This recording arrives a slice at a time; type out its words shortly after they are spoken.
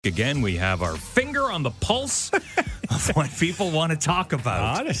Again, we have our finger on the pulse of what people want to talk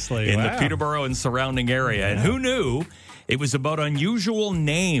about. Honestly, in wow. the Peterborough and surrounding area. And who knew it was about unusual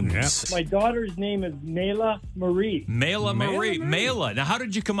names? My daughter's name is Mela Marie. Mela Marie. Mela. Now, how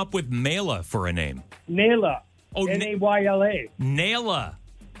did you come up with Mela for a name? Nayla. Oh, Nayla. Nayla.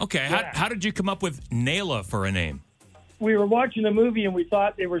 Okay. Yeah. How did you come up with Nayla for a name? We were watching the movie and we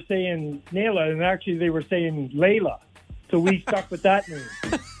thought they were saying Nayla, and actually they were saying Layla. So we stuck with that name.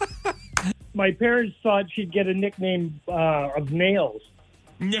 My parents thought she'd get a nickname of Nails.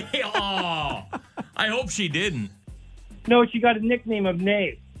 Oh, I hope she didn't. No, she got a nickname of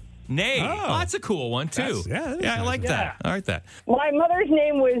Nay. Nay. Oh. That's a cool one, too. That is I nice. like that. I like that. My mother's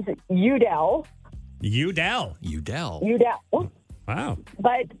name was Udell. Udell. Udell. Wow.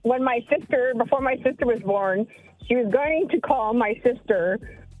 But before my sister was born, she was going to call my sister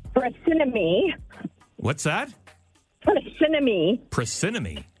Prasinami. What's that? Prasinami.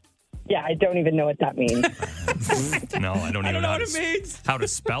 Prasinami. Yeah, I don't even know what that means. No, I don't even know what it means. how to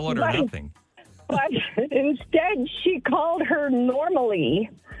spell it or Right. nothing. But instead, she called her Normally.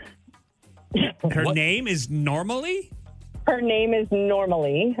 Her What? name is Normally? Her name is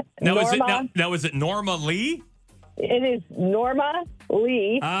Normally. Now, Norma, is it Norma Lee? It is Norma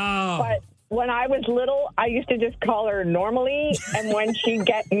Lee. Oh. But when I was little, I used to just call her Normally. And when she'd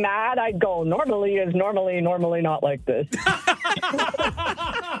get mad, I'd go, Normally is normally not like this.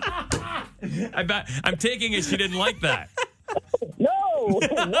 I'm taking it she didn't like that. No.